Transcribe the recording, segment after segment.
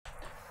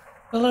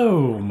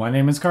Hello, my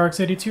name is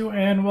Carx82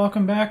 and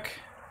welcome back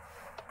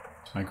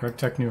to my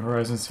Gregtech New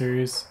Horizons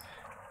series.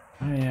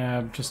 I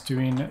am just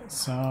doing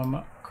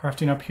some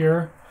crafting up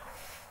here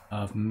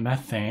of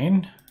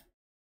methane,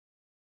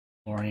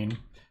 fluorine.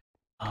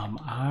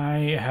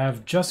 I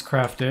have just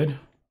crafted,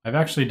 I've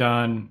actually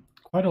done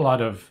quite a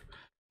lot of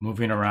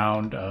moving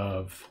around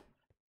of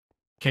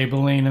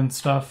cabling and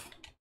stuff.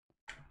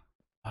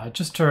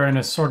 Just trying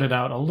to sort it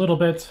out a little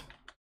bit.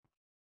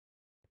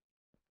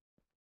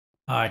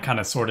 I kind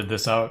of sorted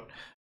this out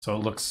so it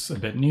looks a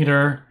bit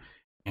neater,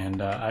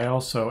 and I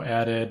also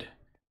added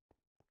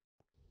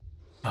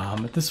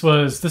this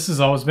has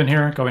always been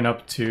here going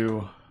up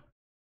to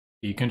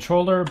the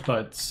controller,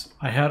 but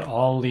I had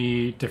all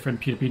the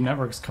different P2P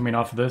networks coming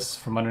off of this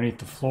from underneath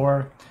the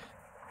floor,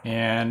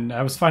 and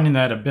I was finding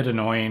that a bit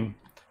annoying,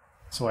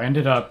 so I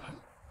ended up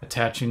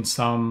attaching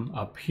some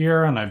up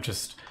here, and I've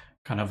just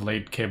kind of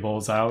laid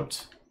cables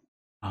out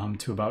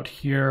to about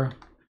here.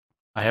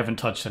 I haven't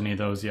touched any of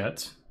those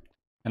yet.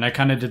 And I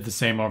kind of did the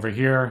same over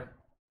here.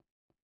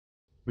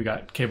 We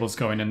got cables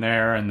going in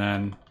there, and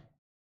then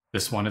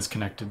this one is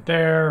connected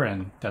there,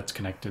 and that's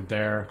connected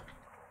there,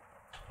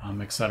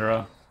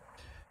 etc.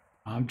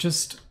 And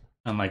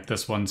like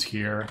this one's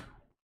here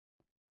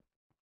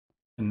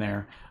and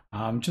there.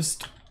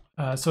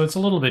 So it's a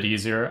little bit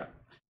easier.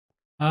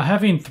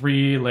 Having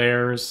 3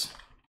 layers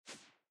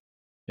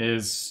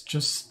is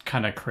just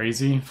kind of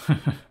crazy,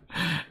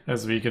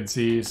 as we can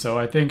see. So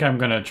I think I'm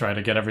gonna try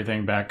to get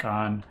everything back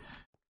on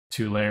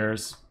 2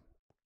 layers.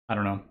 I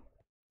don't know.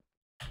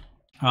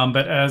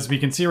 But as we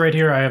can see right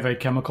here, I have a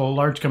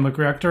large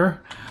chemical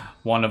reactor,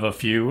 one of a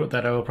few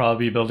that I will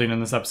probably be building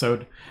in this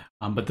episode.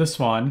 But this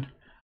one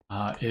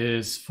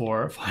is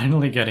for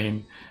finally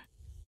getting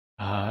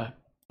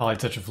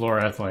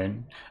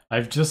polytetrafluoroethylene.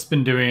 I've just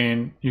been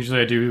doing,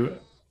 usually I do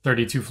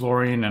 32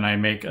 fluorine and I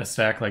make a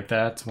stack like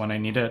that when I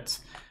need it.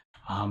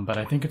 But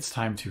I think it's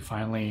time to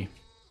finally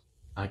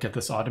get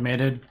this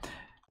automated.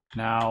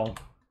 Now,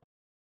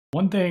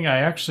 one thing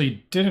I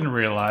actually didn't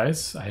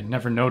realize, I had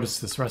never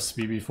noticed this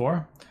recipe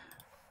before,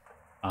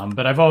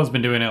 but I've always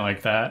been doing it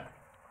like that.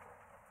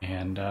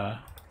 And I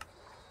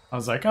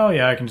was like, oh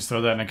yeah, I can just throw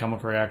that in a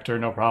chemical reactor,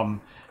 no problem.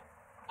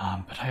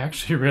 But I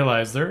actually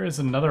realized there is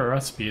another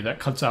recipe that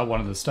cuts out one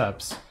of the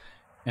steps.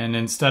 And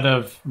instead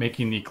of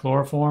making the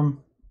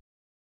chloroform,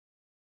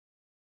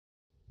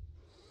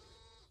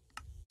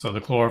 so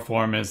the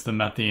chloroform is the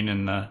methane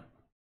and the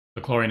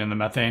chlorine and the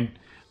methane,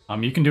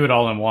 you can do it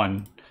all in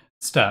one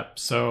step.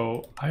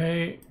 So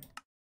I'm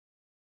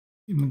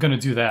gonna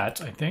do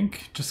that, I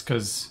think, just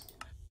because,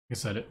 like I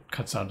said, it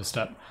cuts out a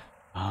step.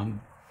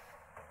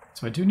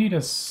 So I do need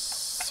a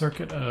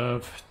circuit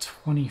of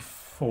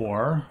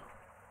 24.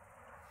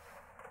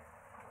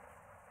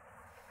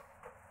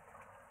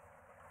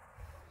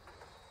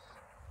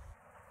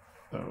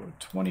 So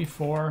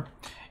 24,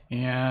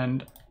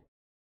 and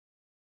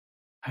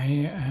I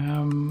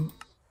am,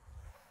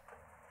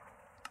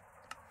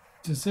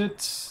 does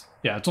it,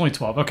 yeah, it's only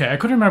 12. Okay, I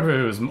couldn't remember if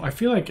it was, I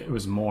feel like it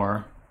was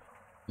more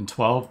than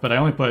 12, but I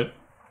only put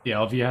the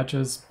LV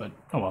hatches, but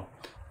oh well.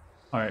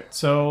 All right,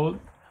 so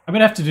I'm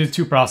gonna have to do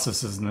 2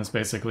 processes in this,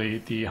 basically,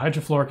 the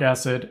hydrofluoric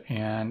acid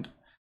and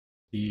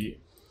the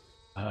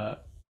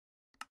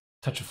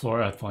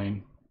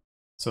tetrafluoroethylene.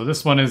 So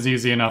this one is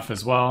easy enough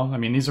as well. I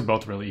mean, these are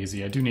both really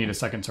easy. I do need a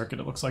second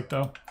circuit, it looks like,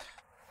 though,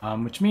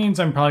 which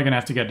means I'm probably gonna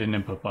have to get an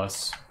input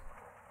bus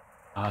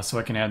so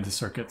I can add the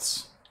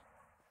circuits.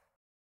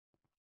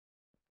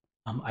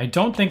 I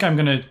don't think I'm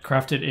gonna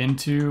craft it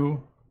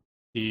into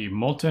the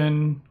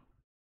molten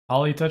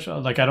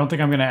polytetra. Like, I don't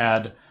think I'm gonna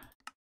add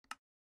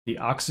the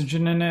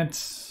oxygen in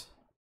it.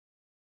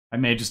 I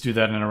may just do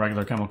that in a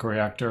regular chemical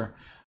reactor,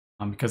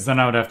 because then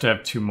I would have to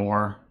have 2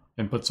 more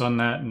inputs on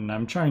that, and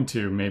I'm trying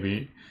to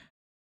maybe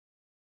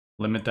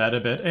limit that a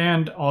bit.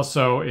 And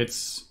also,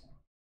 it's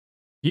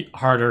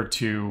harder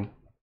to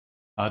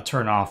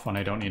turn off when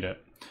I don't need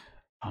it.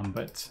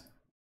 But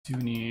do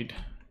need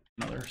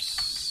another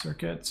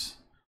circuit.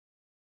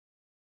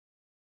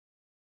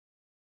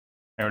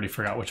 I already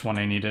forgot which one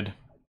I needed.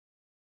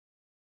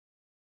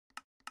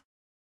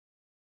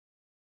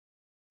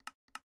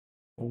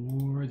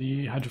 For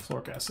the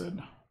hydrofluoric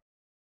acid,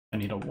 I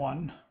need a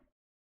 1.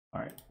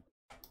 All right.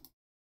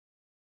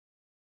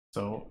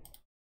 So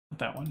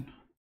that one.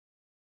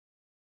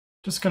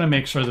 Just gonna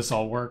make sure this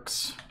all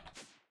works.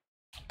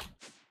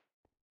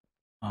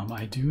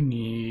 I do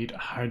need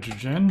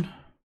hydrogen.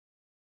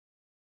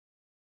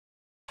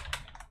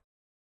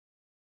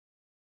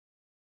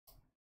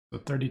 So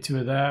 32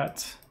 of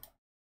that.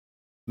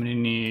 I'm gonna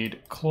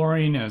need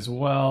chlorine as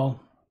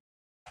well.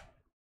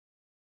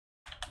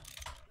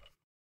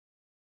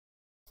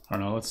 I don't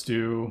know, let's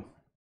do...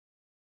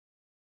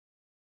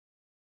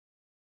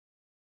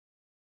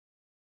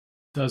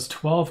 Does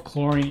 12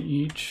 chlorine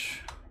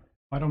each?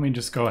 Why don't we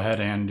just go ahead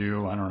and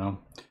do, I don't know,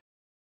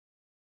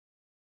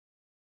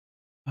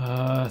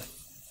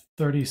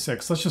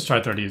 36. Let's just try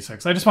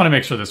 36. I just want to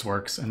make sure this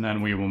works, and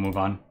then we will move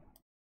on.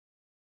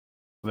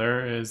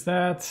 There is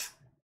that.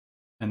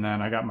 And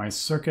then I got my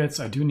circuits.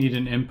 I do need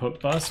an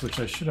input bus, which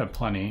I should have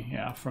plenty,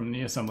 yeah, from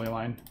the assembly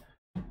line.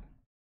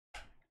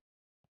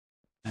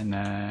 And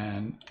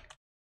then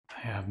I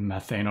have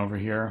methane over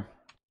here.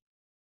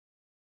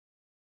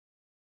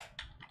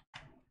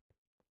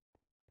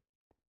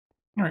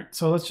 All right,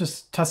 so let's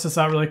just test this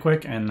out really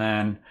quick and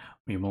then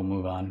we will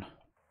move on.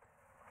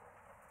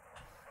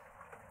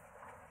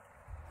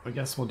 I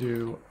guess we'll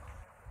do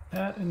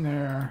that in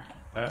there,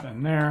 that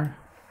in there.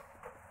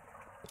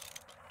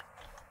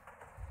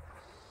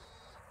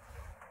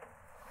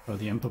 Throw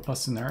the input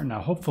bus in there.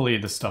 Now, hopefully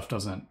this stuff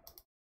doesn't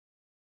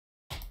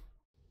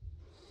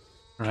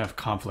have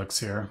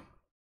conflicts here.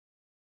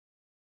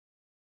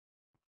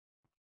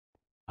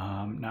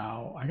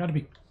 Now, I gotta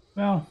be,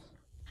 well,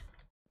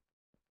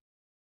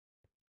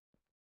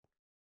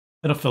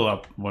 it'll fill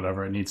up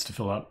whatever it needs to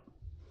fill up.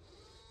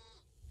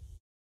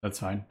 That's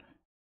fine.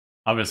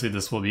 Obviously,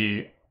 this will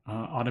be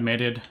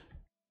automated.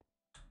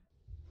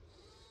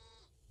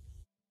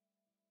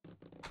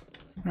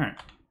 All right.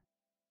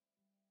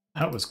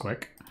 That was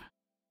quick.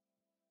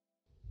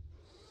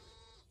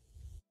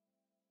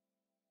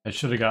 I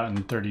should have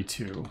gotten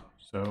 32.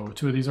 So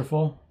 2 of these are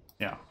full?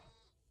 Yeah.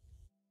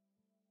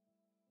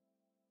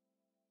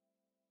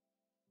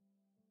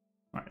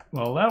 All right,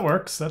 well, that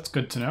works. That's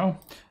good to know.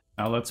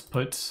 Now let's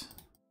put,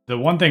 the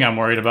one thing I'm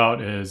worried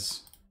about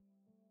is,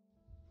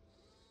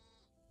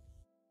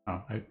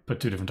 oh, I put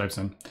 2 different types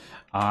in.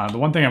 The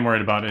one thing I'm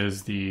worried about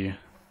is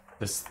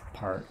this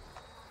part.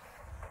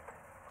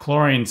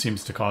 Chlorine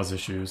seems to cause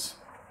issues.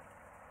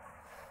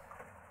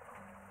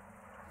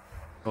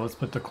 So let's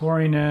put the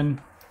chlorine in.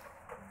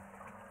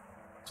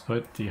 Let's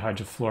put the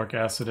hydrofluoric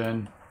acid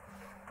in.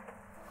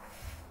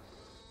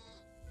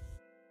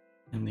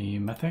 And the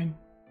methane.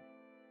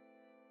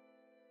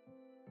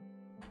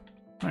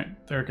 All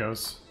right, there it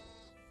goes.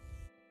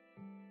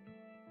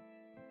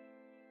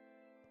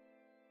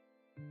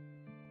 I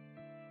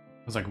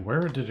was like,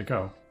 where did it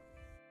go?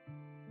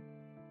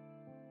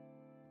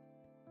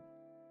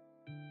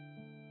 All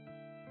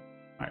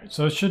right,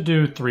 so it should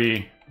do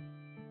three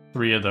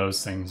of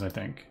those things, I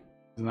think.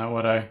 Isn't that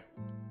what I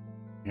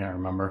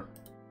remember.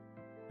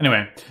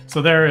 Anyway,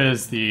 so there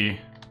is the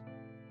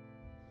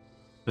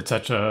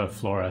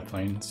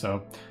tetrafluoroethylene.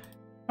 So,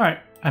 all right,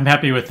 I'm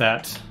happy with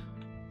that.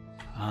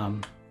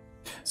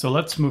 So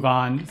let's move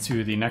on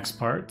to the next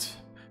part,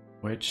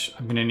 which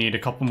I'm going to need a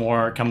couple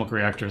more chemical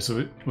reactors. So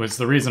it was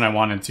the reason I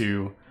wanted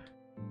to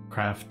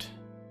craft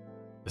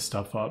this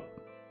stuff up.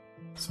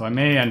 So I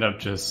may end up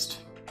just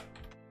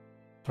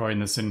throwing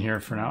this in here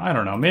for now. I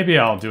don't know. Maybe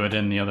I'll do it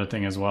in the other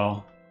thing as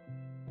well.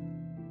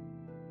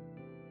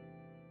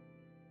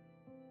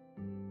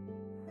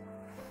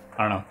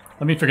 I don't know.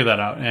 Let me figure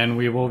that out and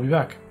we will be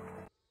back.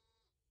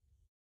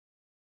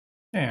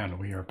 And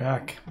we are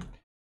back.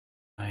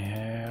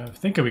 I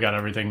think we got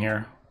everything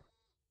here.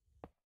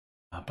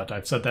 But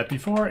I've said that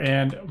before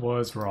and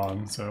was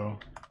wrong. So,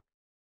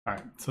 all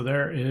right. So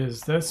there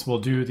is this. We'll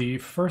do the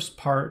first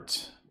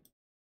part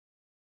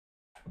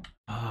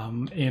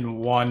in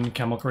one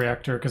chemical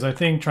reactor because I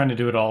think trying to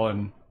do it all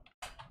in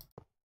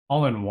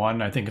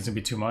one, I think it's gonna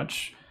be too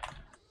much,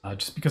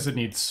 just because it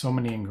needs so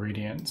many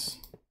ingredients.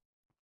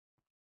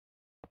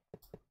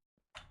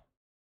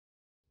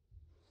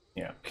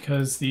 Yeah,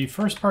 because the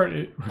first part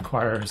it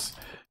requires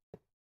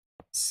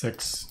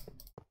six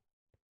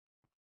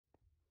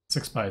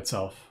by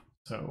itself.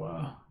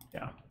 So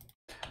yeah.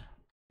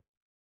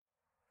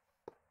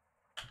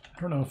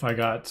 I don't know if I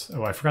got,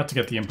 oh, I forgot to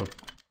get the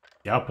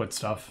output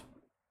stuff.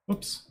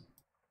 Oops.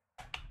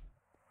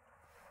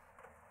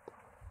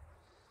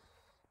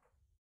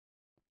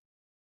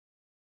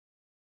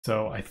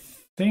 So I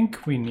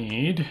think we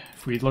need,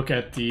 if we look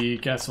at the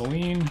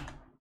gasoline,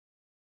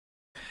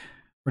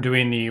 we're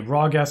doing the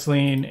raw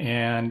gasoline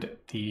and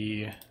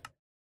the, is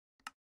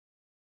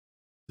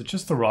it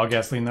just the raw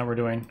gasoline that we're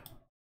doing?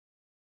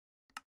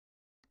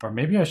 Or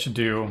maybe I should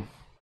do,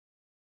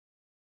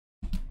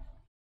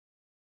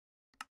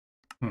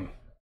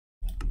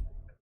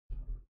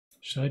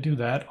 should I do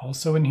that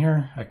also in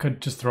here? I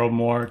could just throw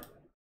more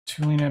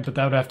tooling in, but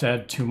that would have to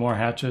add 2 more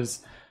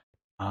hatches.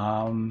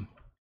 No,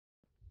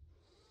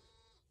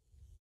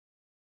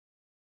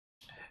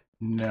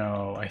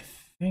 I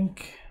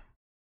think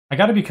I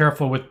got to be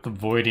careful with the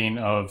voiding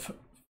of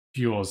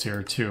fuels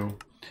here too.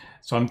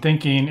 So I'm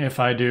thinking if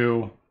I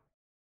do,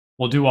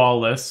 we'll do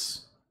all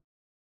this.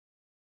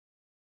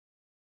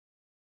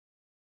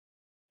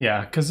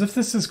 Yeah, because if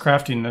this is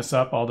crafting this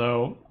up,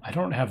 although I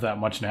don't have that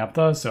much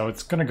naphtha, so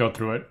it's going to go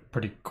through it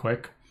pretty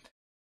quick.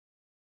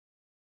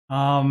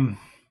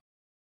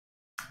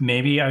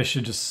 Maybe I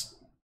should just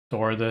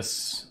store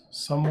this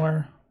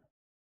somewhere.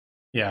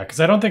 Yeah, because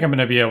I don't think I'm going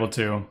to be able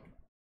to.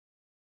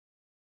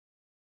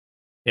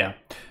 Yeah.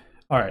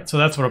 All right, so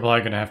that's what I'm probably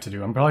going to have to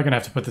do. I'm probably going to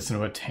have to put this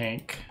into a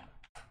tank.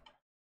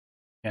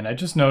 And I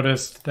just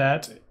noticed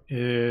that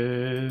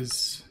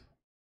is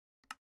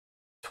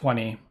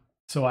 20.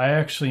 So I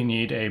actually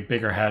need a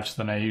bigger hatch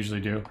than I usually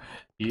do.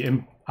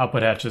 The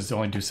output hatches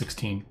only do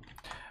 16.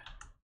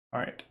 All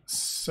right,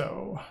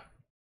 so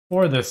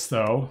for this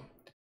though,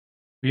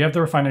 We have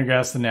the refinery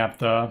gas, the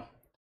naphtha,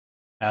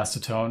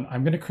 acetone.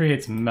 I'm going to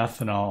create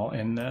methanol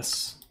in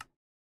this.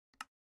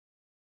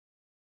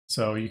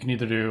 So you can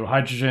either do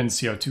hydrogen,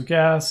 CO2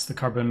 gas, the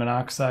carbon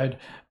monoxide,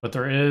 but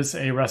there is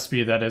a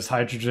recipe that is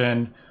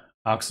hydrogen,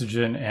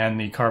 oxygen, and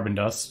the carbon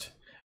dust,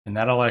 and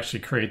that'll actually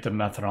create the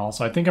methanol.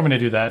 So I think I'm going to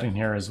do that in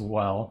here as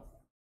well.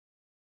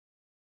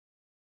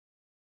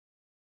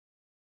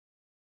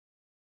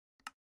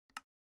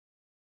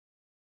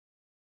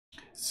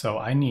 So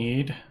I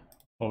need,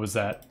 what was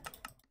that?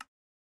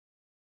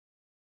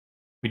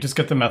 We just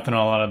get the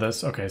methanol out of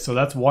this. Okay, so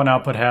that's one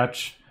output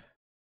hatch.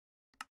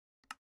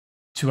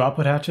 Two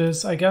output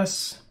hatches, I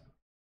guess.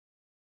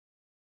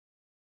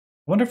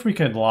 I wonder if we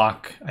could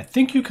lock, I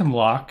think you can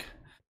lock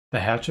the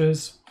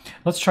hatches.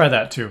 Let's try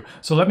that too.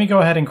 So let me go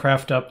ahead and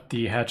craft up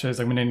the hatches.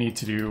 I'm gonna need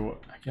to do,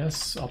 I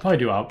guess, I'll probably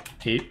do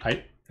HV.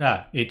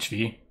 I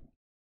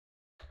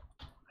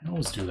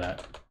always do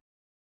that.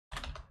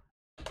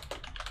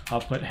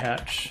 Output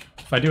hatch.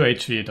 If I do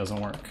HV, it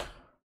doesn't work.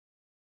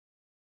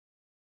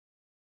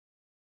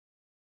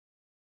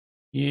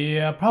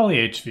 Yeah, probably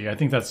HV. I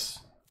think that's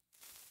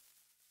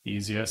the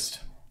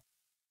easiest.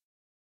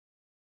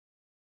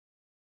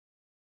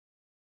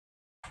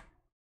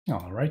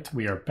 All right,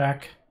 we are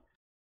back.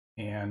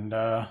 And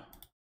I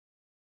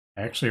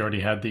actually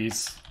already had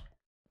these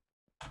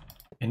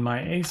in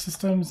my A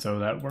system, so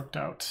that worked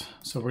out.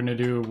 So we're gonna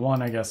do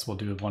one, I guess we'll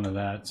do one of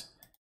that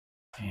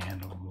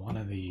and one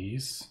of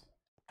these.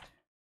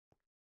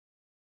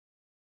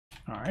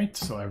 All right,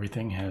 so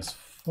everything has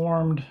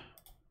formed.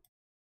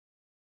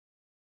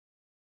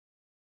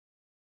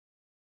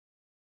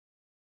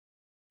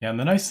 Yeah, and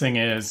the nice thing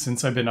is,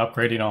 since I've been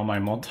upgrading all my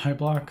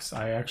multi-blocks,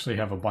 I actually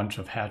have a bunch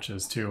of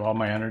hatches too, all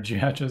my energy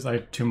hatches. I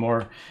have 2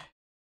 more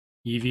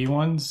EV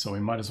ones, so we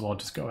might as well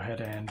just go ahead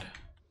and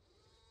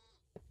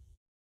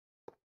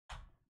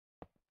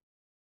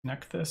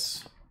connect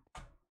this.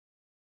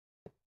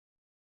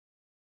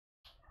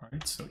 All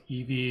right, so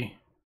EV.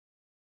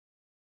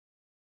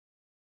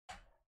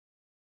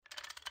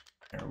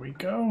 There we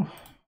go.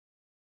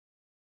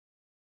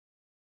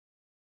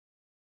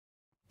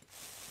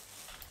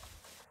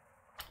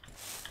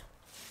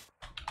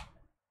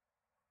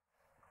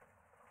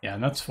 Yeah,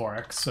 and that's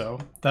 4x, so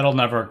that'll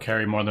never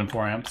carry more than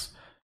 4 amps.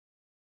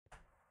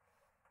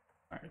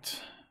 All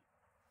right.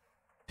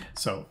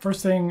 So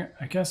first thing,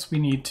 I guess we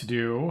need to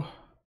do,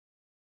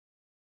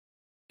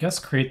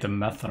 create the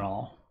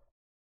methanol.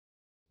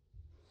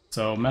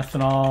 So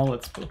methanol,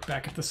 let's look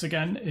back at this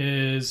again,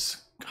 is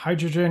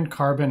hydrogen,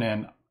 carbon,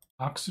 and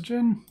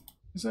oxygen,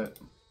 is it?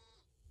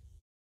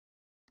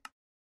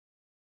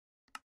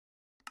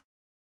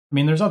 I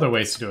mean, there's other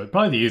ways to do it.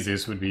 Probably the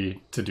easiest would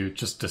be to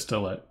just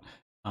distill it.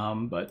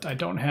 But I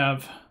don't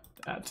have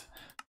that.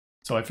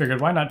 So I figured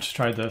why not just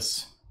try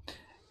this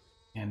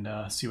and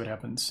see what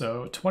happens.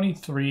 So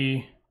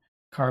 23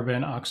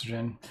 carbon,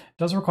 oxygen. It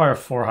does require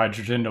 4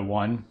 hydrogen to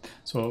 1.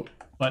 So,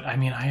 but I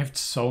mean, I have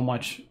so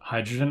much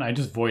hydrogen, I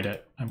just void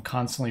it. I'm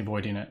constantly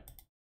voiding it.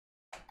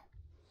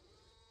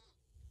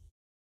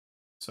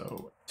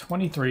 So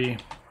 23.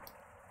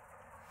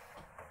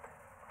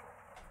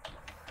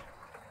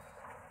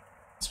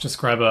 Let's just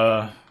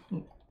grab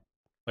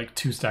like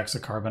 2 stacks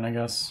of carbon, I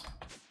guess.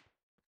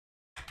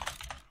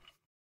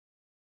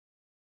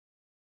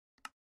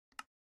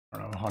 I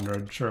don't know,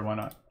 100, sure, why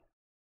not?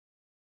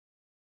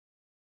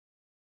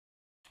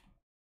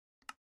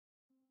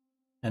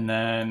 And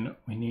then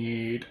we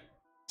need,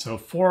 so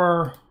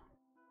 4,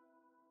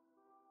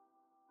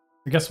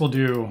 I guess we'll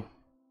do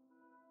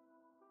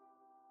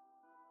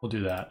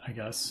that, I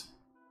guess.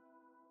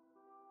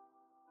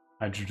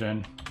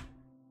 Hydrogen.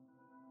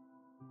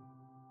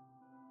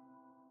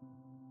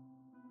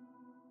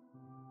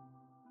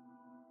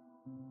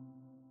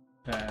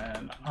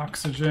 Then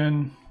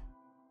oxygen.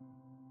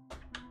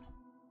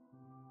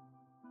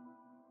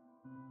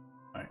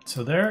 All right,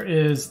 so there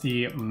is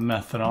the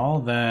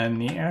methanol. Then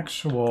the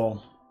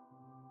actual,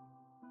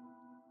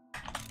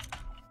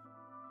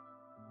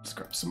 let's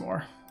grab some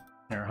more.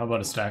 Here, how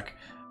about a stack?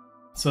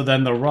 So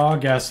then the raw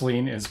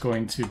gasoline is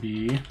going to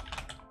be,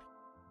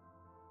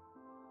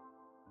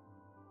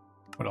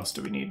 what else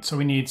do we need? So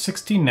we need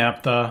 16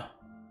 naphtha,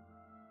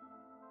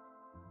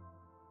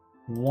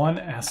 1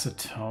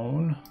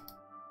 acetone,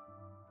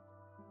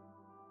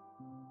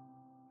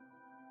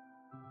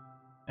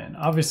 and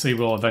obviously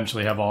we'll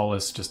eventually have all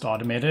this just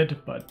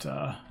automated, but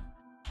I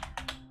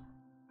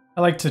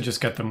like to just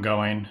get them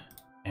going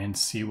and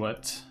see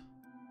what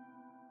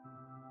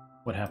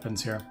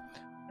happens here.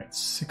 All right,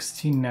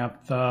 16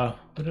 naphtha.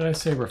 What did I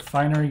say?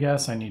 Refinery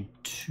gas. I need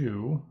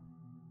 2.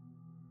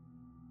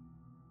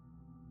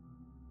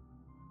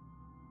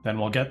 Then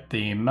we'll get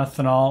the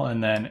methanol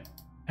and then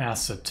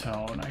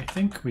acetone. I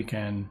think we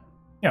can,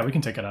 yeah, we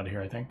can take it out of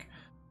here, I think.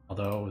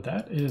 Although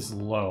that is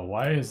low.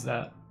 Why is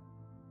that?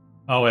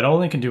 Oh, it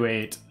only can do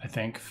 8, I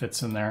think,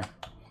 fits in there.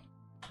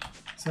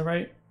 Is that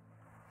right?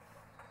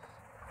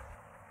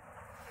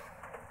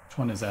 Which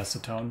one is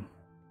acetone?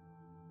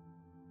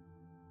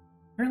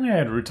 Apparently I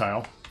had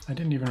rutile. I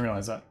didn't even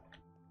realize that.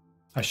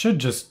 I should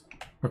just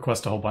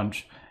request a whole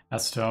bunch.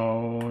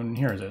 Acetone,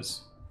 here it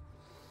is.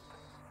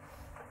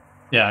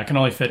 Yeah, I can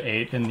only fit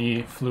 8 in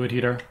the fluid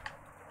heater.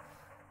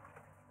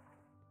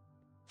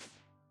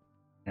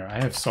 Here,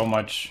 I have so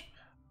much.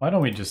 Why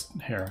don't we just,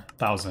 here,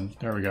 1,000.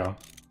 There we go.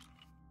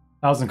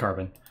 1,000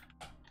 carbon.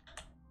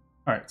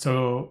 All right,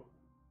 so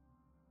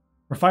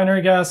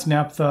refinery gas,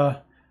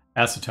 naphtha,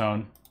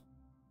 acetone.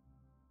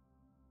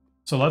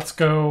 So let's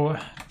go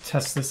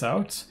test this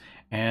out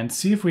and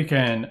see if we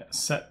can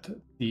set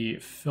the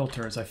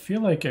filters. I feel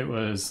like it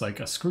was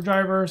like a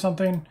screwdriver or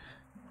something.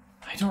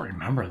 I don't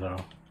remember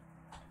though.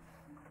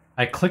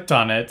 I clicked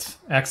on it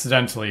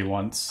accidentally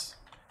once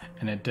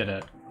and it did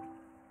it.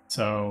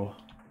 So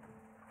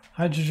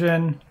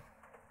hydrogen,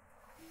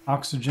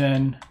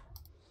 oxygen.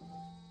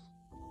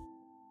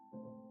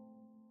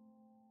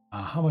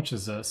 How much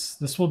is this?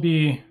 This will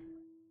be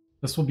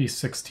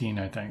 16,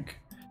 I think.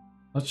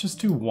 Let's just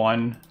do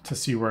 1 to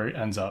see where it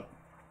ends up.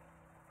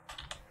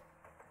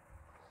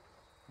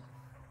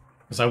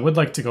 Because I would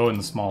like to go in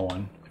the small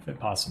one, if it's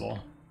possible.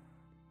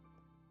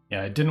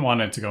 Yeah, I didn't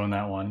want it to go in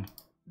that one.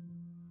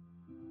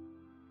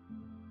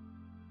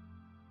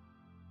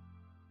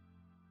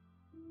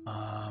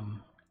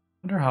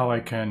 Wonder how I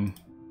can...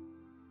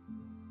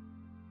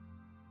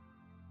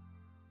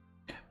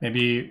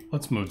 Maybe,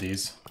 let's move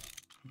these.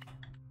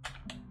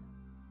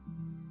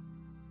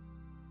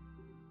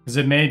 Because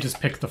it may just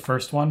pick the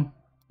first one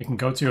it can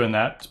go to, and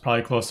that's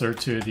probably closer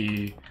to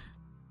the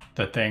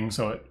thing,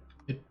 so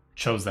it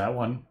chose that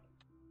one.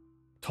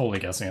 Totally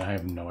guessing, I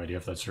have no idea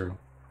if that's true.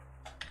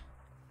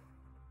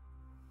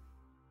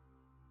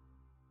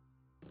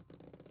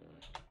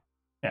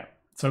 Yeah,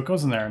 so it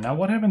goes in there. Now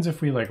what happens if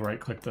we like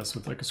right-click this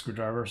with like a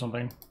screwdriver or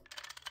something?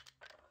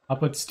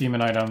 Output steam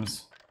and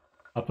items.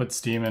 Output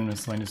steam and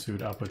miscellaneous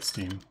food. Output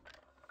steam.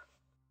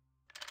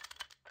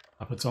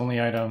 Outputs only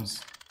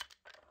items.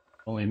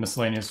 Only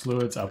miscellaneous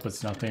fluids.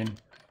 Outputs nothing.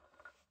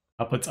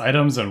 Outputs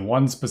items and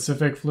 1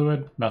 specific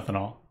fluid.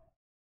 Methanol.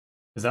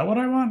 Is that what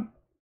I want?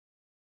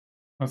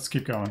 Let's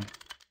keep going.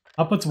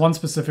 Outputs 1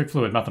 specific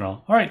fluid.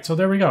 Methanol. All right, so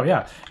there we go.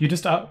 Yeah, you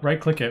just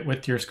right-click it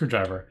with your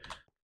screwdriver.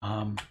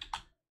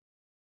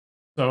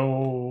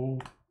 So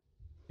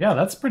yeah,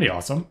 that's pretty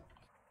awesome.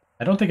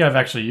 I don't think I've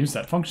actually used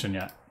that function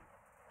yet.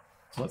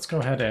 So let's go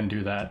ahead and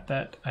do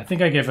that. I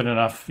think I gave it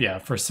enough, yeah,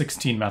 for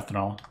 16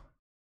 methanol.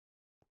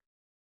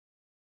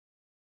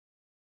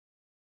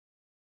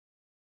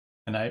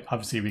 And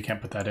obviously we can't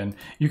put that in.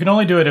 You can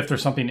only do it if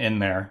there's something in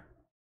there,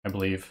 I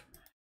believe.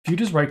 If you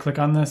just right click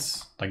on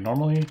this, like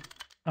normally,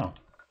 oh,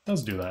 it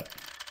does do that.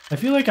 I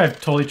feel like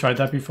I've totally tried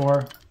that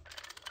before.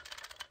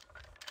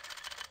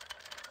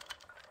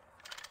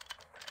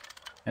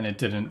 And it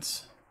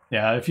didn't.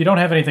 Yeah, if you don't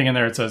have anything in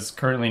there, it says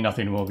currently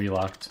nothing will be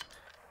locked.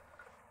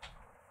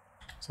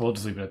 So we'll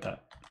just leave it at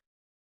that.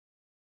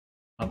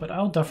 But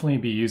I'll definitely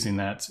be using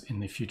that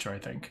in the future, I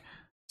think.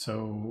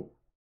 So,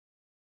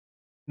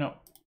 no.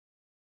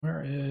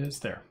 Where is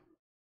there?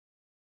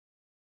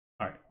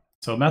 All right,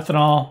 so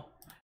methanol,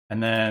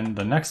 and then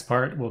the next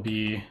part will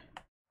be,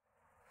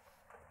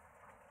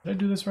 did I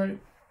do this right?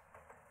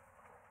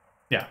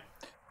 Yeah,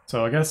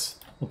 so I guess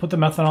we'll put the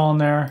methanol in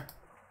there,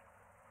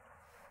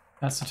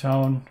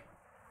 acetone.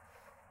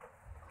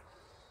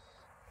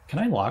 Can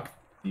I lock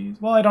these?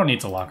 Well, I don't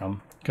need to lock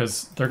them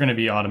because they're going to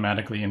be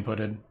automatically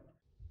inputted.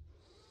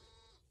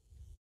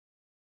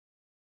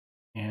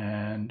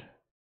 And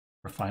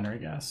refinery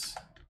gas.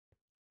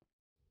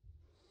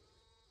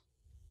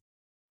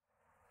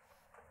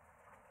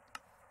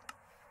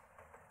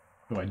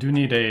 Oh, I do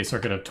need a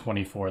circuit of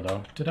 24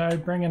 though. Did I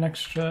bring an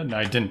extra? No,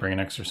 I didn't bring an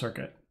extra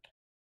circuit.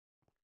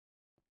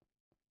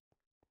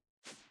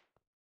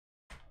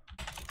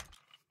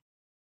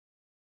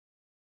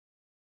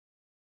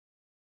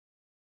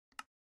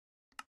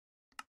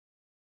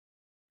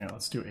 Yeah,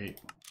 let's do 8.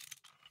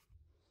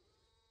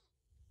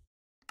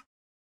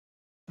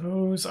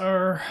 Those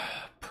are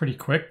pretty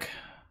quick,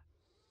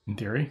 in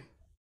theory.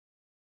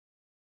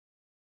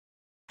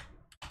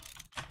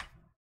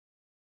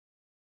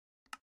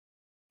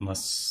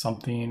 Unless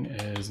something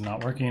is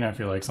not working. I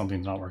feel like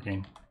something's not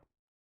working.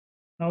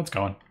 Oh, it's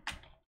going.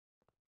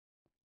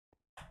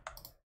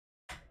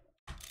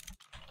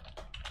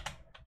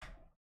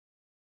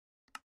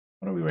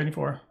 What are we waiting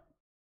for?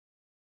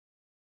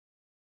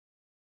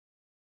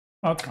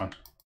 Oh, it's gone.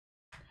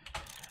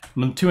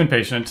 I'm too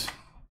impatient.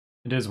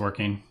 It is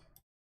working.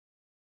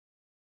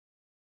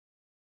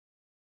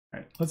 All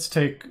right,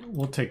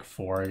 we'll take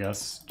 4, I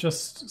guess,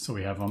 just so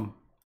we have them.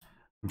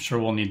 I'm sure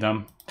we'll need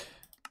them.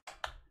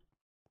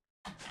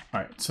 All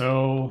right,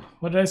 so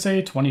what did I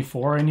say?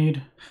 24 I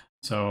need.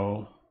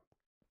 So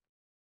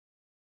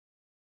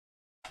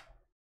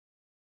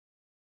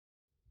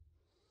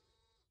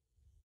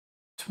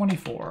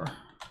 $24.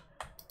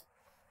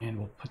 And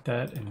we'll put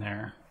that in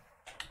there.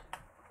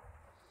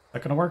 Is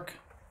that gonna work?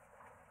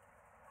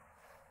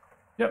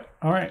 Yep,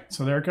 all right,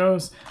 so there it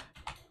goes.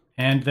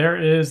 And there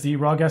is the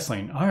raw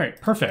gasoline. All right,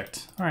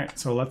 perfect. All right,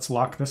 so let's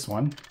lock this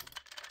one.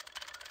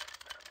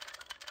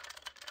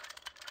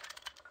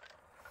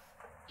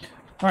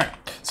 All right,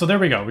 so there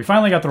we go. We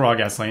finally got the raw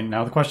gasoline.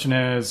 Now the question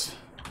is,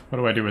 What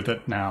do I do with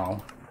it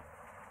now?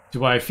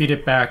 Do I feed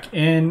it back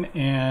in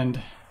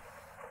and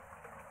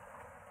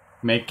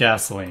make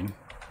gasoline?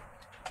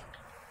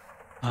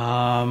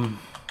 I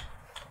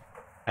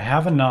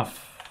have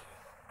enough.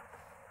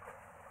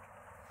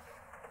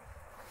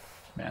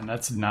 Man,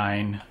 that's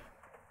 9.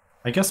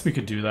 I guess we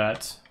could do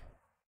that.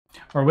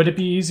 Or would it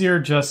be easier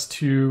just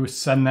to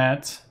send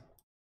that?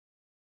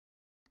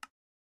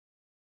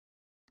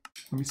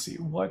 Let me see,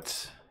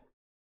 what?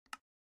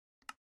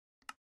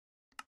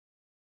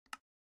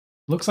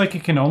 Looks like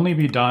it can only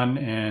be done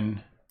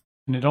in...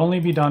 Can it only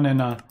be done in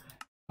a...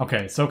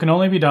 Okay, so it can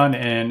only be done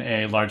in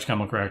a large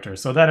chemical reactor.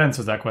 So that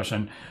answers that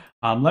question.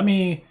 Let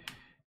me...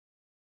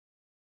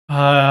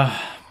 what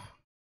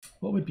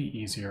would be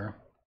easier?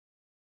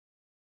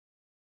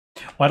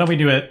 Why don't we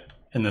do it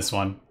in this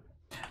one?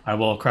 I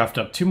will craft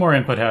up 2 more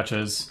input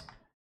hatches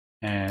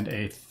and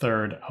a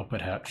 3rd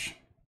output hatch.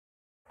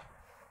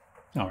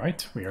 All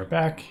right, we are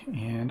back,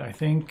 and I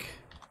think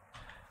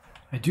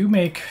I do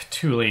make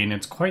tooling.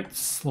 It's quite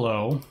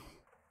slow.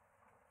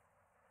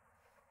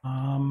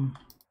 I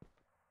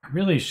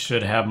really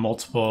should have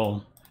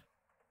multiple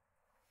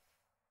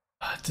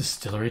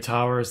distillery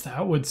towers.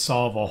 That would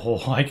solve a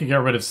whole... I could get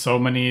rid of so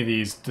many of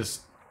these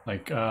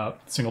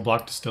single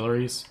block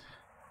distilleries.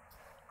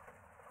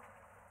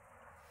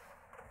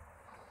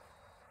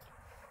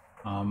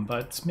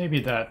 But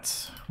maybe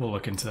we'll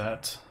look into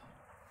that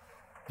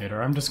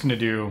later. I'm just going to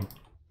do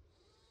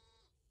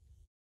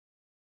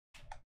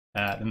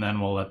that, and then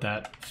we'll let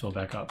that fill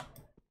back up.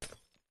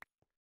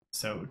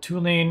 So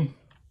tooling,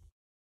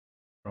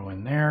 throw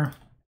in there.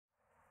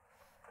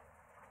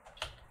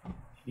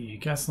 The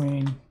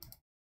gasoline.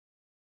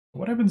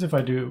 What happens if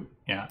I do...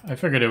 Yeah, I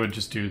figured it would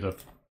just do the...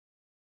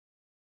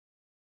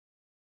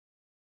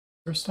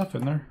 There's stuff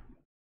in there.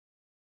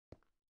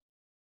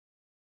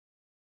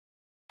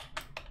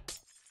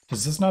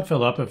 Does this not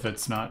fill up if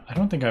it's not? I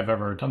don't think I've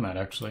ever done that,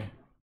 actually.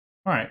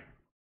 All right.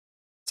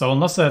 So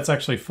unless that's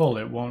actually full,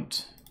 it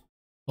won't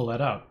pull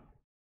that out.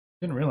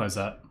 Didn't realize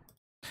that.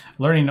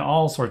 Learning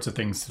all sorts of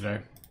things today.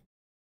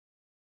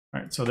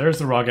 All right, so there's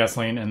the raw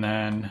gasoline, and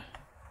then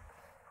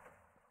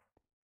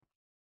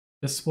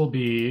this will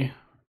be...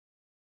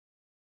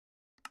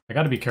 I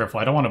got to be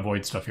careful. I don't want to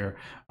void stuff here.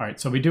 All right,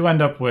 so we do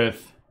end up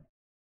with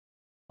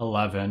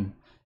 11.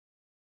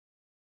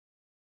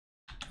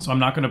 So I'm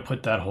not going to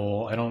put that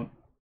whole... I don't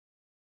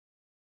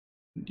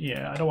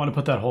want to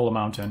put that whole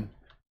amount in.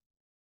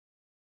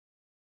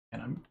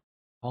 And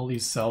all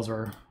these cells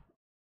are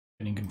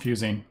getting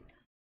confusing.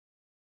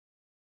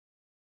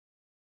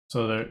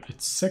 So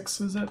it's 6,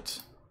 is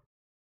it?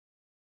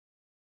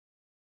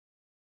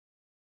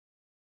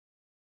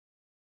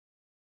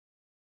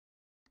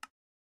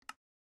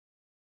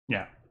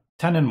 Yeah,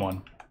 10 and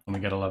 1 when we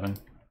get 11.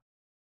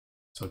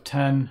 So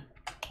 10,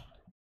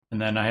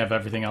 and then I have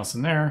everything else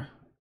in there.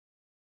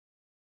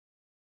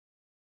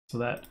 So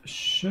that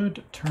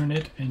should turn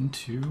it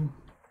into...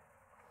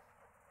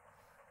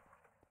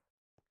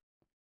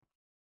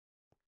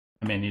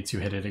 I may need to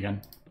hit it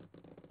again.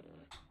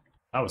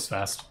 That was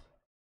fast.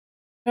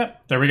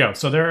 Yep, there we go.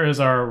 So there is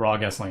our raw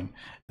gasoline.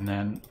 And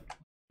then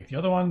take the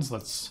other ones.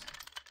 Let's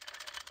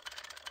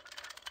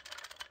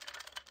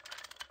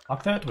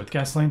lock that with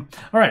gasoline.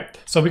 All right,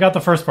 so we got the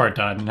first part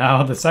done.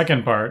 Now the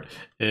second part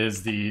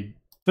is this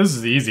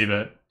is the easy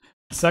bit.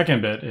 The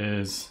second bit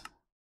is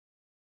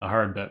the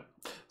hard bit.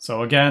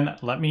 So again,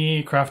 let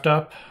me craft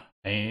up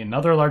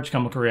another large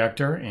chemical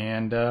reactor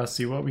and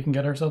see what we can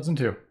get ourselves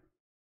into.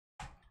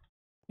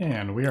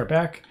 And we are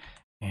back.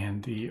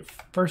 And the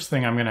first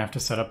thing I'm going to have to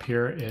set up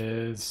here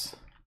is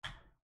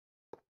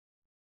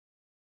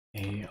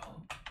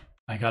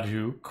I got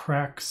to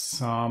crack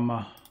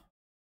some,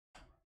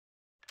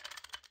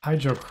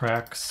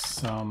 hydrocrack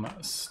some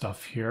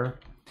stuff here.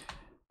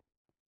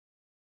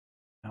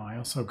 Now I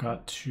also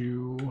got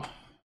to,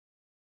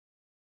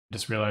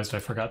 just realized I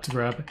forgot to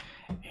grab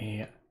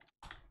a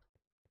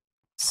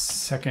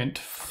second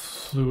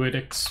fluid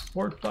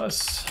export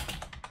bus.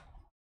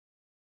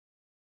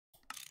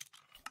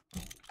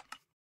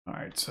 All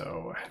right,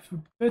 so I have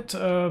a bit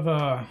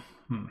of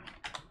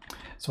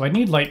So I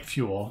need light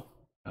fuel.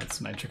 That's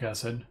nitric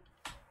acid.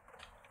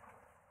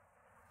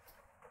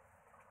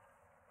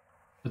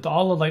 But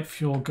all the light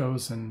fuel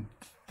goes in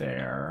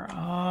there.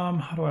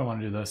 How do I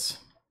want to do this?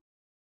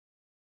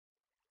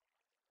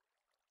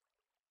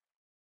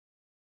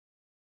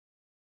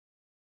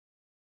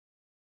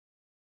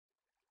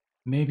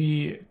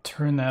 Maybe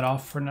turn that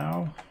off for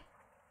now.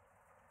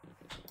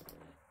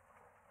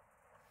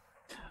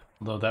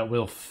 Although that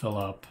will fill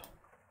up.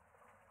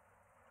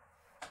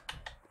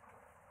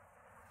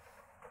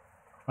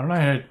 Why don't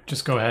I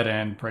just go ahead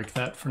and break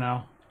that for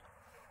now?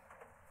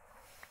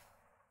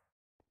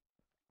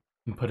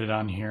 And put it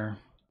on here.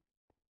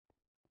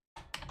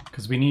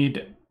 Because we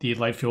need the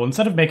light fuel.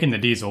 Instead of making the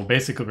diesel,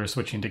 basically we're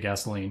switching to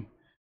gasoline.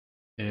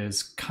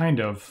 Is kind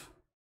of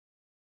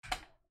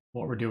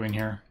what we're doing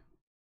here.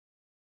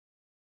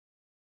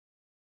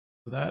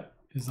 So that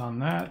is on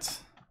that.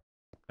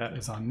 That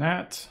is on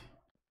that.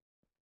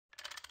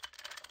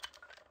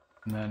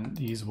 And then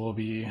these will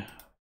be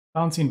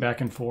bouncing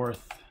back and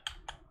forth.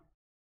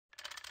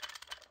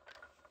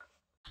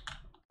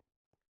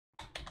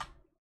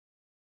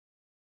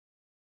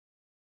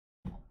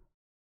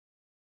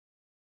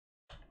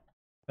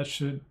 That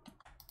should,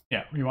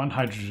 yeah, we want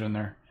hydrogen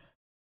there.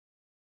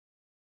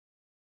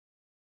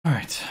 All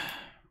right.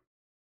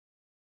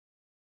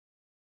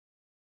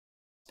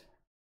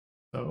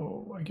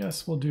 So I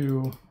guess we'll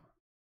do,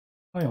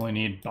 I only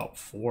need about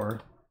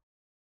 4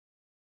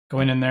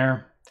 going in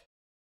there.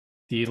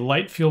 The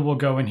light fuel will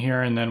go in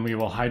here, and then we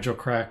will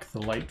hydrocrack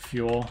the light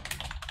fuel.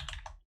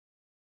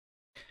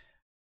 I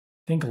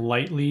think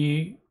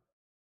lightly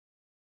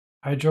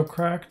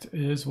hydrocracked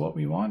is what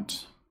we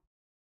want.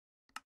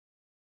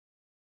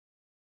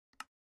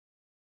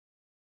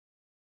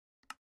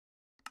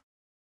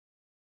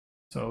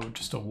 So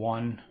just a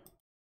 1.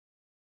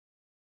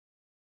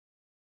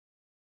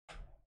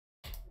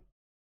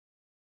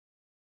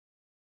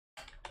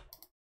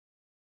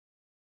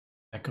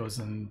 That goes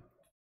in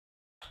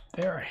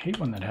there. I hate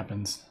when that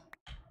happens.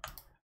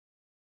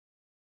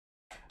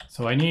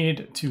 So I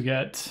need to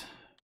get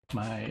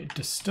my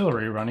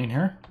distillery running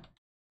here.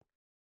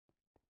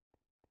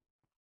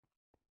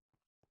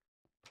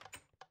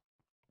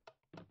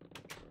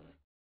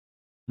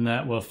 And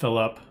that will fill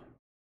up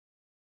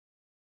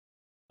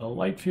the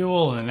light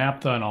fuel and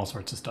naphtha and all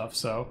sorts of stuff.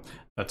 So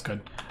that's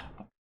good.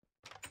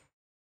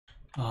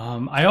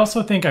 I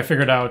also think I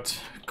figured out,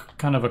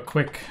 kind of a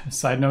quick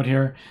side note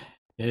here,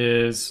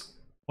 is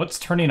what's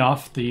turning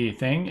off the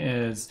thing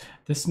is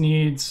this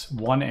needs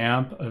 1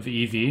 amp of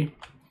EV.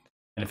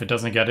 And if it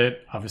doesn't get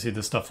it, obviously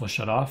this stuff will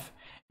shut off.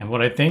 And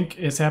what I think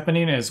is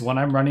happening is when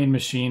I'm running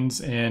machines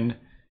in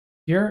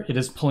here, it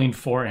is pulling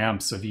 4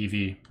 amps of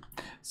EV.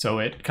 So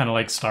it kind of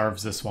like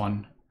starves this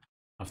one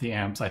of the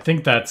amps. I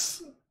think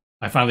that's,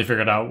 I finally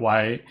figured out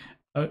why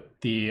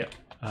the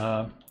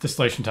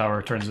distillation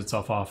tower turns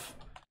itself off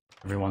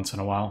every once in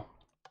a while.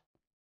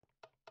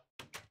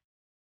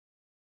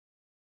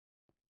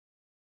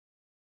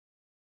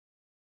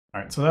 All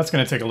right, so that's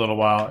going to take a little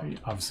while.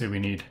 Obviously, we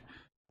need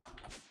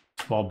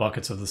 12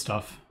 buckets of the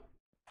stuff.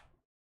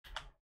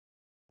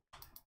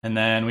 And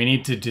then we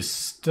need to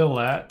distill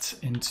that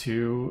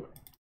into,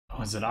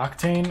 oh, is it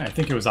Octane? I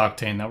think it was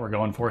Octane that we're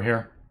going for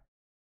here.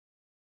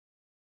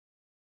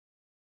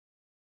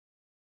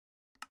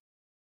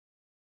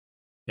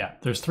 Yeah,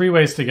 there's 3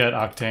 ways to get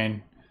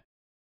Octane.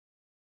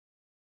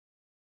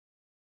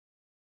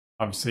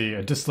 Obviously,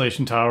 a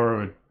distillation tower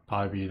would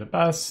probably be the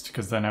best,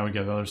 because then I would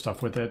get other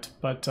stuff with it.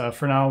 But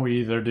for now,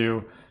 we either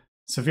do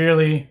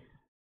severely,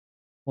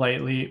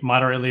 lightly,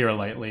 moderately, or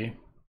lightly.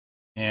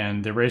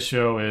 And the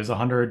ratio is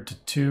 100 to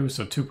 2,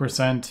 so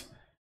 2%,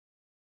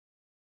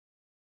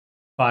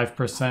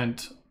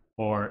 5%,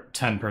 or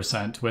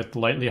 10% with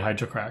lightly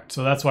hydrocracked.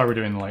 So that's why we're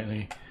doing the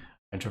lightly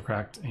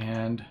hydrocracked.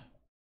 And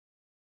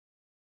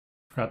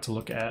forgot to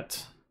look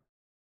at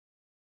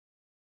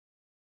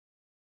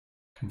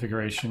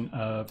configuration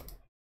of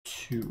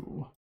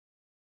 2.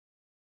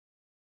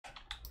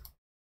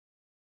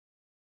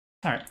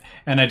 All right,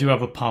 and I do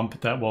have a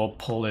pump that will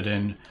pull it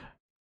in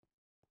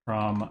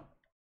from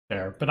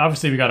there, but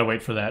obviously we got to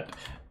wait for that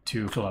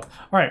to fill up.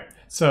 All right,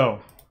 so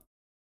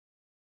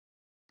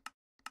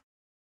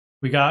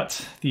we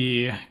got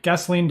the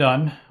gasoline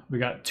done, we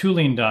got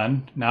tooling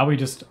done. Now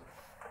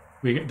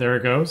there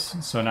it goes.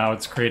 So now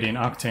it's creating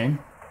octane.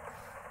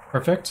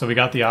 Perfect. So we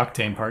got the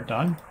octane part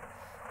done.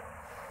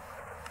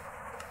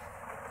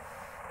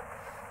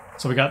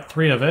 So we got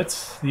 3 of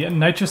it. The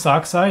nitrous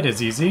oxide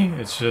is easy.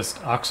 It's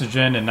just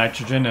oxygen and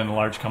nitrogen in a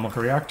large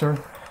chemical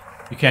reactor.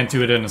 You can't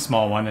do it in a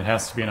small one. It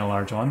has to be in a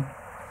large one.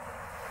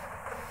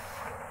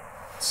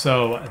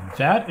 So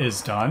that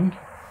is done.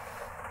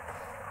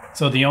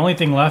 So the only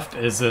thing left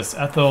is this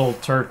ethyl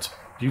tert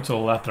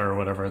butyl ether, or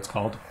whatever it's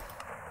called.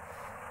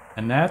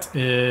 And that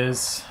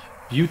is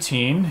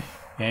butene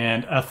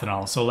and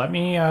ethanol. So let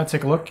me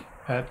take a look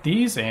at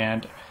these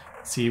and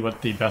see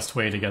what the best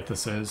way to get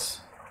this is.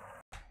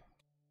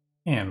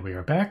 And we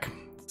are back.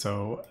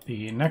 So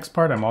the next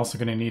part, I'm also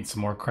going to need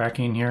some more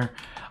cracking here.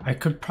 I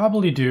could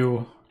probably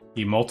do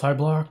the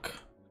multi-block,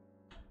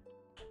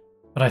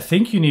 but I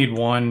think you need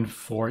 1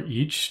 for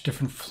each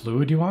different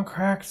fluid you want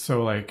cracked.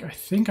 So like, I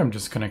think I'm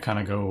just going to kind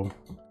of go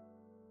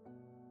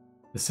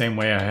the same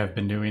way I have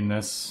been doing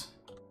this.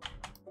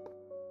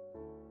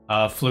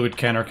 Fluid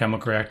can or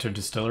chemical reactor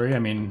distillery. I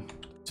mean,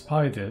 it's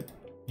probably the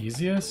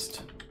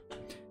easiest.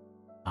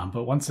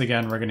 But once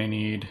again, we're going to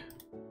need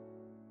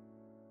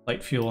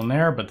light fuel in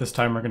there, but this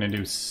time we're going to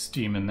do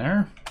steam in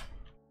there.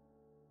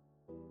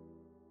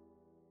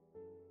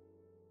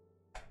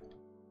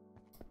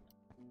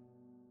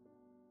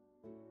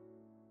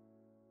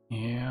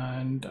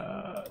 And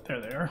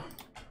there they are.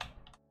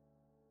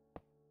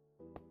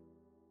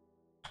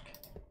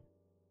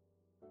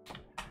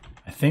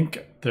 I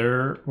think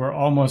we're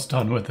almost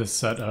done with this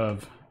set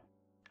of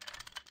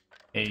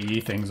AE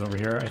things over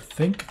here. I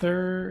think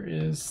there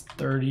is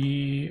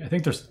 30, I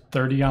think there's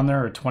 30 on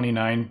there, or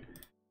 29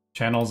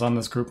 channels on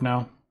this group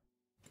now.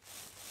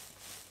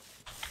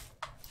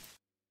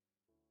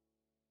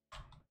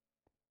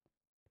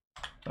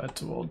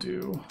 but we'll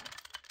do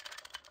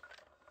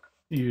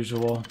the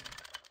usual.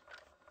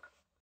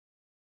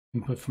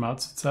 Input from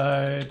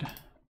outside,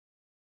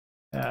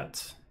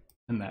 that,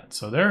 and that.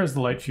 So there is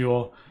the light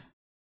fuel.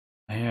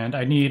 And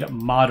I need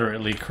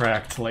moderately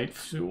cracked light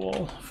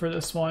fuel for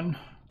this one.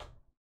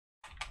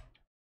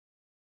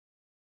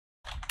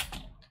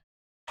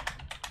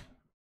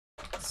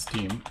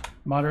 Steam.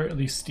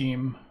 Moderately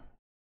steam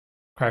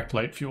cracked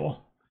light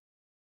fuel.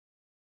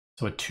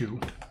 So a 2.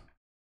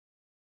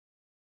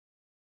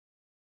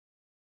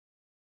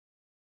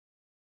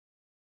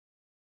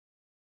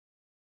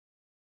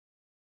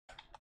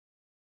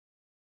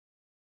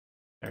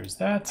 There's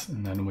that,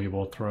 and then we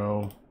will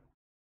throw,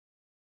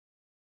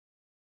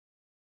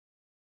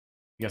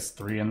 I guess,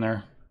 3 in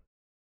there.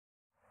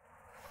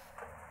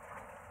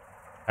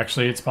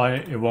 Actually,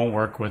 it won't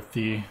work with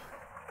the,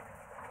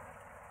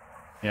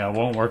 yeah, it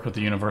won't work with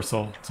the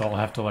universal, so I'll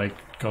have to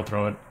like go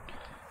throw it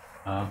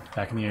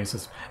back in the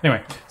ASUS.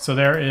 Anyway, so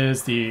there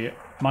is the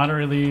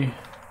moderately,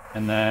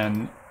 and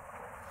then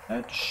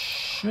that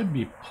should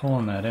be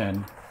pulling that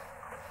in.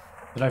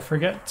 Did I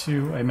forget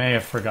to? I may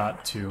have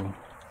forgot to.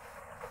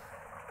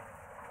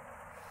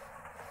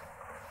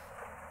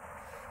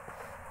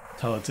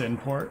 Tell it to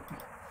import.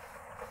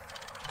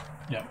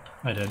 Yep,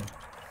 I did.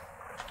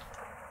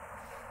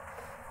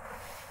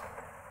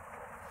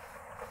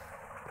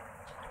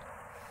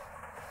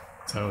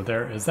 So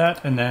there is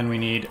that, and then we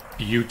need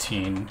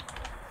butane.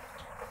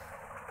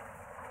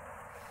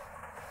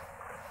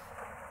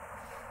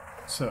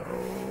 So,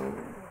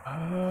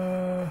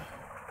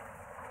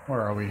 where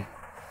are we?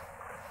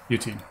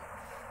 Butane.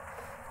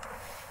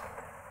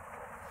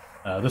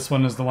 This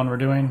one is the one we're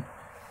doing.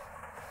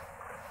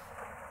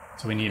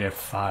 So we need a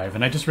 5.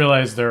 And I just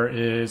realized there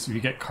is, you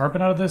get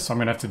carbon out of this, so I'm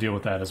going to have to deal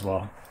with that as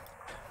well.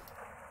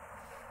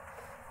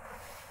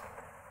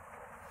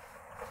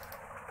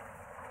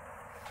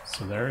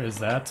 So there is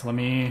that. Let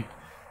me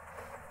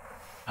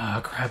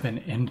grab an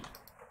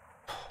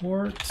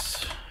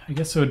import. I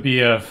guess it would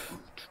be a,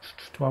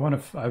 do I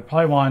want to, I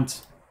probably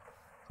want,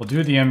 we'll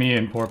do the ME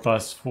import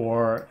bus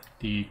for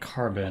the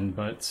carbon,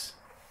 but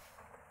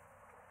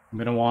I'm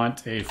going to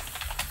want a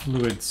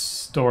fluid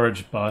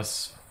storage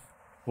bus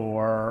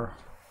for,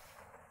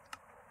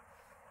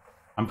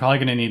 I'm probably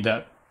going to need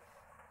that.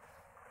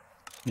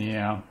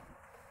 Yeah.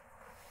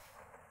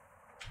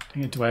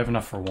 Dang it, do I have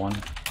enough for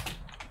 1?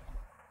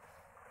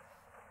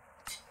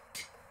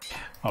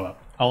 Oh well,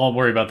 I'll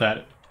worry about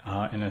that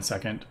in a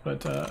second,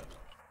 but the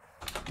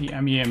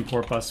ME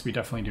import bus we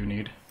definitely do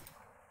need.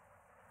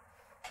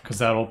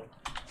 Because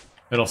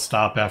it'll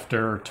stop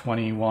after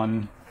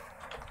 21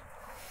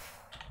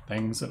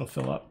 things, it'll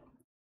fill up.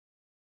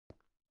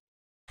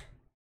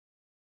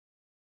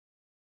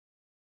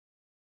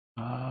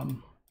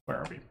 Where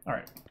are we? All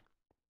right.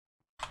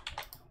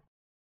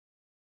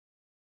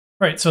 All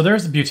right, so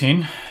there's the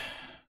butane.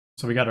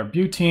 So we got our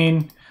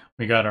butane,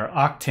 we got our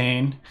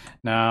octane.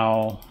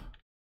 Now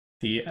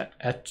the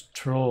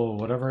etryl,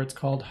 whatever it's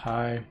called,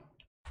 high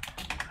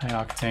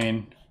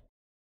octane.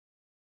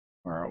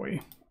 Where are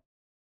we?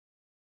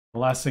 The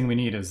last thing we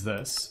need is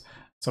this.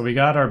 So we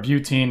got our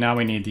butane, now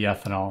we need the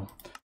ethanol.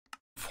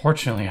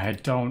 Fortunately, I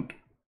don't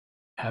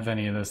have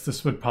any of this.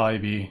 This would probably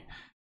be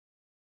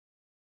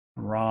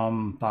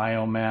rum,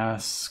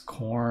 biomass,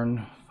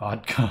 corn,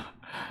 vodka,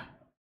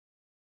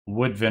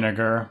 wood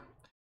vinegar.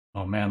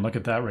 Oh man, look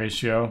at that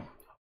ratio.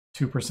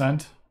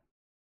 2%,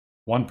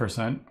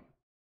 1%.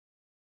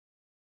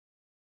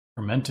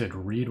 Fermented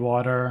reed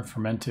water,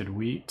 fermented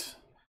wheat,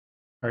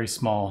 very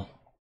small.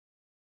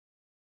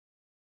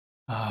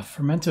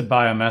 Fermented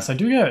biomass, I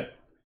do get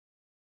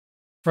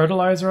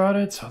fertilizer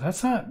audit, so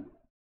that's not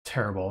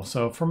terrible.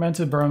 So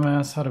fermented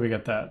biomass, how do we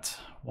get that?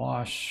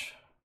 Wash.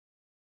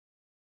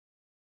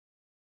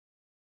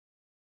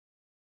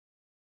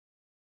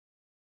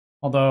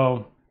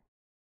 Although,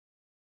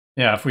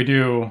 yeah, if we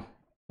do,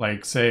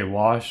 like, say,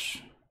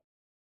 wash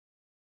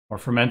or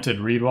fermented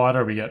reed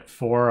water, we get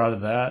 4 out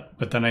of that,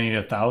 but then I need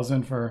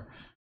 1,000 for...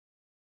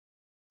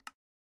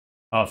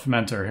 Oh,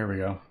 fermenter, here we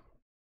go.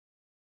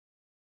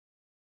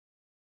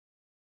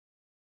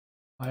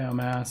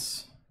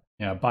 Biomass.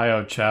 Yeah,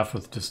 biochaff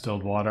with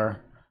distilled water.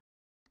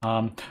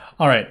 All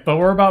right, but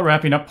we're about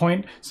wrapping up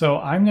point. So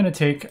I'm going to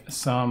take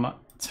some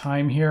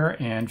time here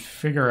and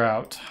figure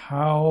out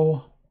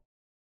how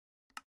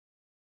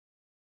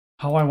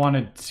I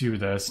want to do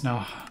this.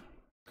 Now,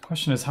 the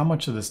question is, how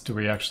much of this do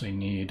we actually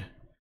need?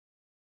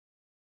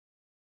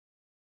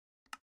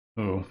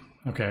 Ooh,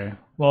 okay.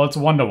 Well, it's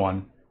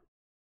 1-to-1.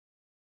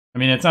 I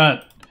mean, it's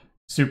not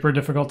super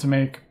difficult to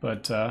make,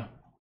 but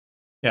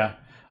yeah.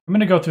 I'm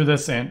going to go through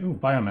this and, ooh,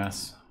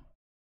 biomass.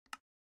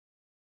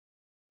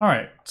 All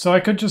right, so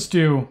I could just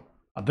do,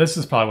 this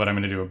is probably what I'm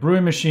going to do, a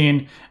brewing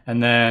machine,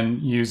 and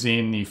then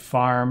using the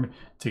farm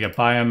to get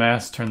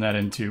biomass, turn that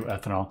into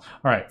ethanol. All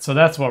right, so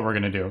that's what we're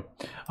going to do.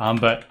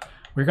 But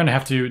we're going to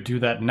have to do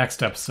that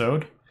next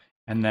episode.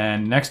 And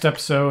then next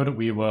episode,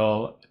 we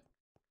will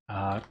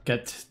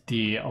get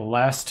the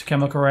last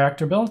chemical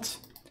reactor built,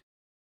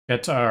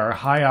 get our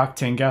high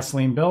octane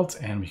gasoline built,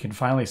 and we can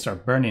finally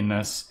start burning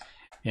this.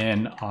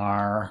 in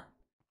our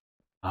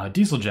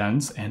diesel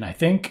gens, and I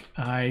think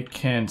I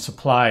can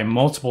supply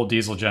multiple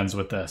diesel gens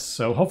with this.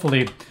 So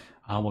hopefully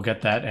we'll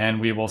get that,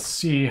 and we will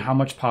see how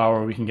much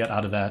power we can get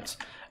out of that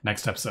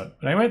next episode.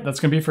 But anyway, that's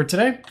going to be for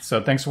today.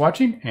 So thanks for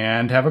watching,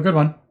 and have a good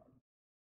one.